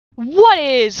What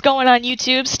is going on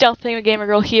YouTube? Stealth-Penguin Gamer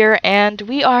Girl here, and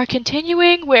we are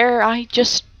continuing where I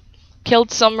just killed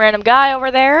some random guy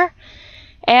over there,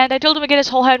 and I told him to get his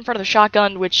whole head in front of the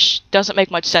shotgun, which doesn't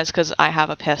make much sense because I have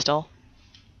a pistol.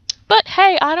 But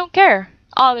hey, I don't care.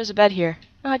 Oh, there's a bed here.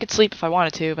 I could sleep if I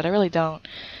wanted to, but I really don't.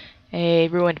 A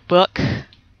ruined book. You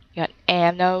got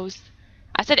amnos.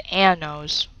 I said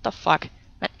amnos. What the fuck?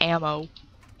 Not ammo.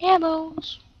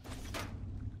 Ammos.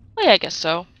 Oh yeah, I guess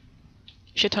so.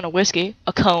 Shit ton of whiskey,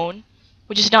 a cone,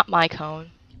 which is not my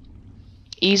cone.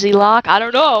 Easy lock? I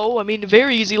don't know. I mean, the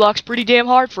very easy lock's pretty damn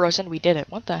hard for us, and we did it.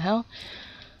 What the hell?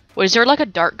 Wait, is there like a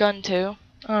dart gun too?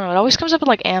 I don't know. It always comes up with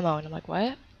like ammo, and I'm like,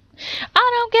 what?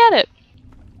 I don't get it.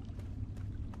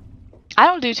 I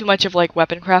don't do too much of like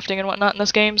weapon crafting and whatnot in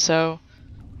this game, so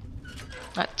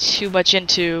not too much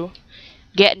into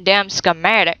getting damn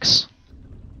schematics.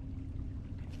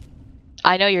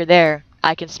 I know you're there.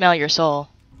 I can smell your soul.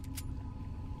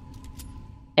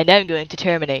 And I'm going to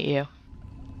terminate you.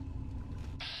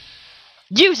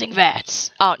 Using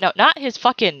VATS! Oh, no, not his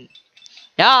fucking...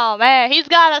 Oh, man, he's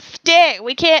got a stick!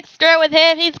 We can't screw with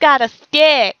him, he's got a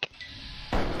stick!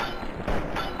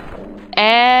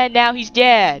 And now he's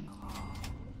dead.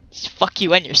 Fuck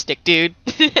you and your stick, dude.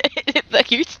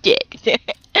 Fuck your stick.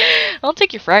 I'll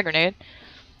take your frag grenade.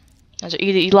 That's an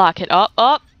easy lock. Hit up,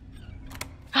 up.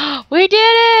 We did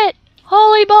it!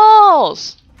 Holy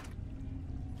balls!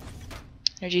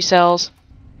 Energy cells.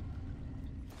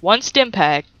 One stim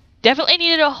pack. Definitely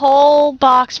needed a whole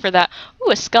box for that.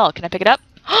 Ooh, a skull. Can I pick it up?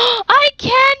 I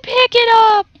can pick it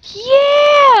up!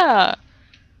 Yeah!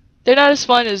 They're not as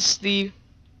fun as the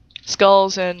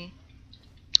skulls in...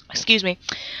 Excuse me.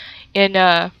 In,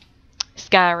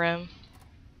 Skyrim.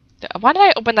 Why did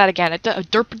I open that again?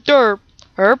 Derp derp.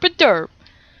 Herp a derp.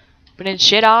 But then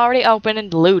shit already open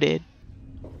and looted.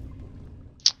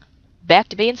 Back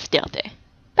to being stealthy.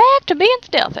 Back to being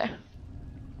stealthy.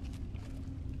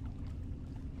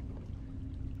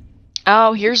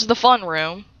 Oh, here's the fun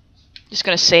room. Just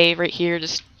gonna save right here,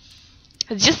 just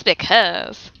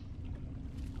because.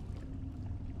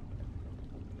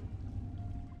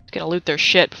 Gonna loot their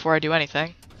shit before I do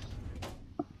anything.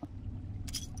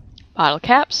 Bottle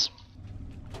caps.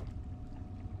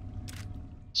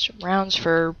 Some rounds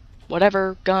for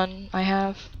whatever gun I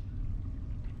have.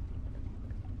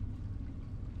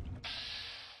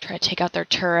 Try to take out their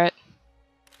turret.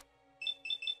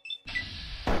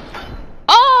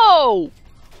 Oh!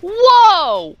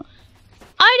 Whoa!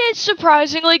 I did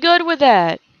surprisingly good with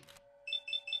that.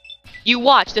 You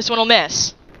watch, this one will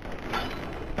miss.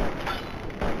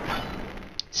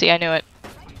 See, I knew it.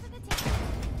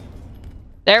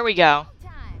 There we go.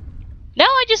 Now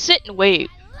I just sit and wait.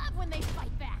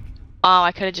 Oh,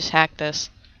 I could have just hacked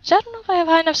this. So I don't know if I have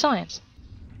high enough science.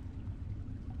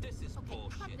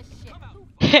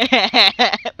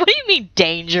 What do you mean,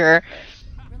 danger?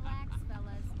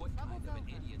 What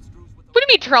do you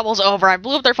mean, trouble's over? I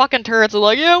blew up their fucking turrets and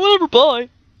like, yeah, whatever, bye.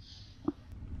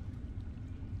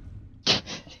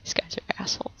 These guys are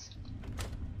assholes.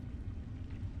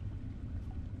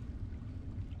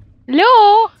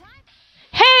 Hello?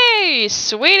 Hey,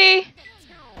 sweetie!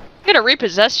 I'm gonna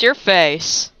repossess your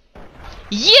face.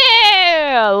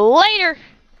 Yeah! Later!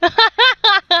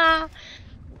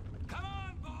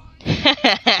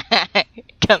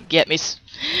 Come get me,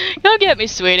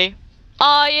 sweetie.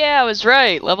 Oh yeah, I was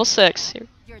right. Level 6.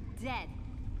 You're dead.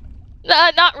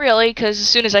 Not really, because as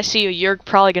soon as I see you, you're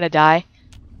probably gonna die.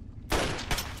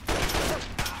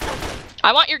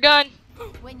 I want your gun.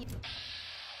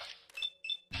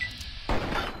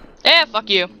 Yeah, fuck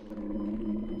you.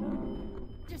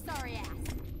 Your sorry ass.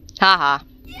 Haha.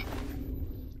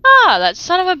 Ah, that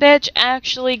son of a bitch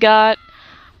actually got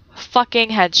a fucking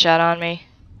headshot on me.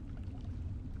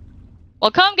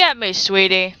 Well, come get me,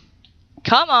 sweetie.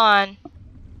 Come on.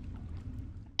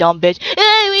 Dumb bitch.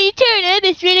 Oh, when you turn on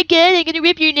this really good, I'm gonna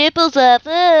rip your nipples off.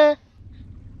 And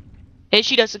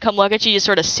she doesn't come look at you, she just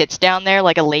sort of sits down there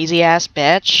like a lazy ass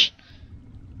bitch.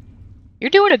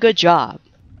 You're doing a good job.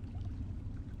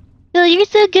 Oh, you're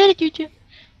so good at your job.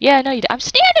 Yeah, I know you do. I'm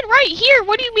standing right here.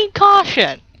 What do you mean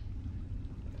caution?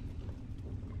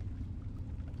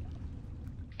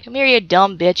 Come here, you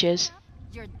dumb bitches.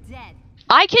 You're dead.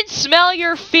 I can smell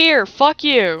your fear. Fuck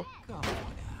you.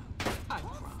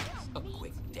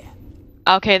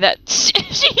 Okay, that she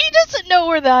doesn't know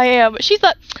where I am. But she's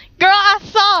like, girl, I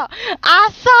saw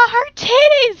her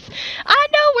titties. I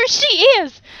know where she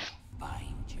is.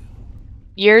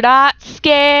 You're not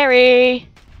scary.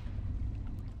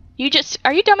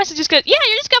 Are you dumbass and just gonna, yeah,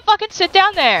 you're just gonna fucking sit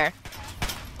down there.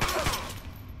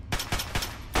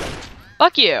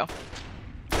 Fuck you.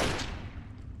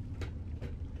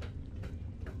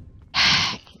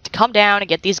 come down and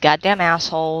get these goddamn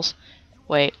assholes.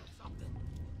 Wait.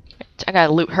 I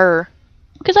gotta loot her.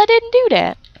 Because I didn't do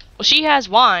that. Well, she has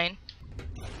wine.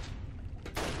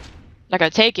 Not gonna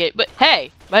take it, but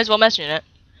hey, might as well mention it.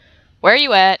 Where are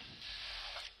you at?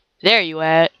 There you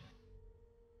at.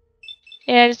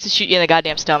 Yeah, just to shoot you in the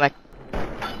goddamn stomach.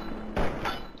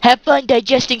 Have fun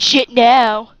digesting shit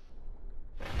now.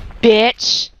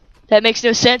 Bitch. That makes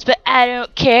no sense, but I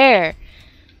don't care.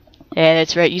 Yeah,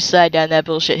 that's right, you slide down that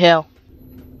bullshit hill.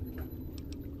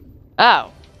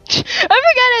 Oh. I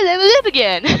forgot I leveled up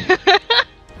again!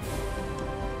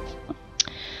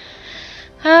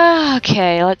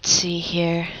 Okay, let's see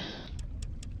here.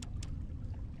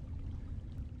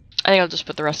 I think I'll just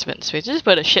put the rest of it in speech. Just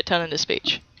put a shit ton into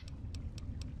speech.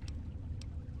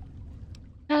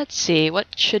 Let's see,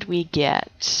 what should we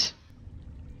get?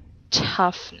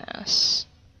 Toughness.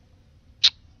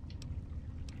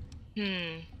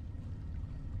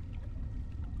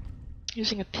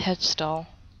 Using a pistol.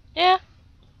 Yeah,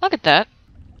 I'll get that.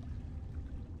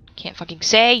 Can't fucking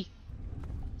say.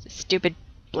 It's a stupid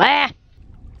blah.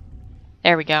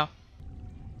 There we go.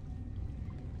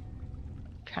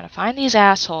 Trying to find these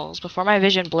assholes before my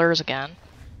vision blurs again.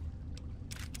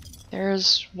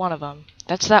 There's one of them.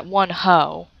 That's that one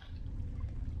hoe.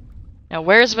 Now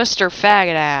where's Mr.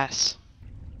 Faggot Ass?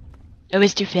 Oh,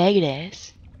 Mr. Faggot Ass.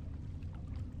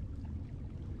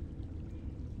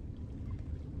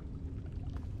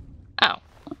 Oh.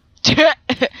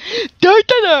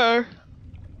 Da-da-da!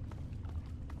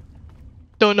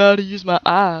 Don't know how to use my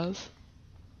eyes.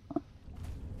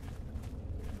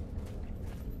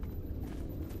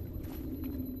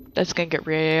 That's gonna get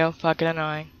real fucking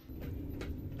annoying.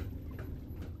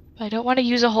 But I don't want to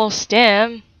use a whole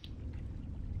stem.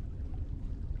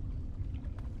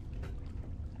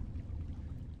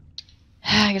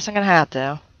 I guess I'm gonna have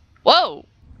to. Whoa!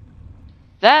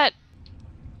 That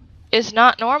is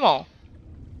not normal.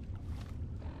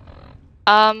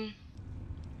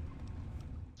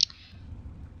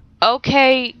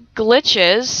 Okay,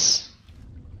 glitches.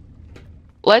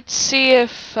 Let's see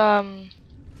if,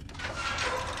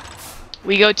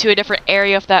 we go to a different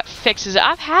area if that fixes it.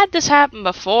 I've had this happen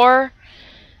before,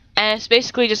 and it's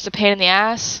basically just a pain in the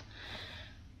ass.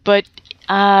 But,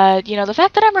 you know, the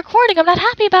fact that I'm recording, I'm not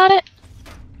happy about it.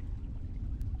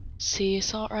 Let's see,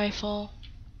 assault rifle.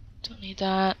 Don't need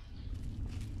that.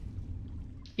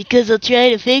 Because I'll try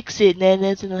to fix it, and then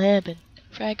that's what'll happen.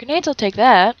 Frag grenades, I'll take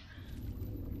that.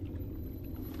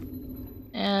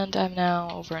 And I'm now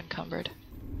over encumbered.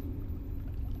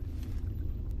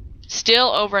 Still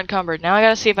over encumbered. Now I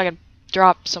gotta see if I can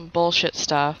drop some bullshit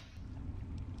stuff.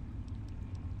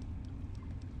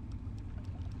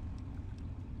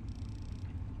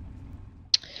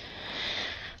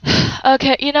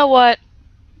 Okay, you know what?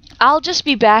 I'll just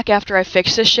be back after I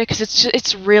fix this shit because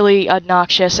it's really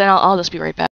obnoxious, and I'll just be right back.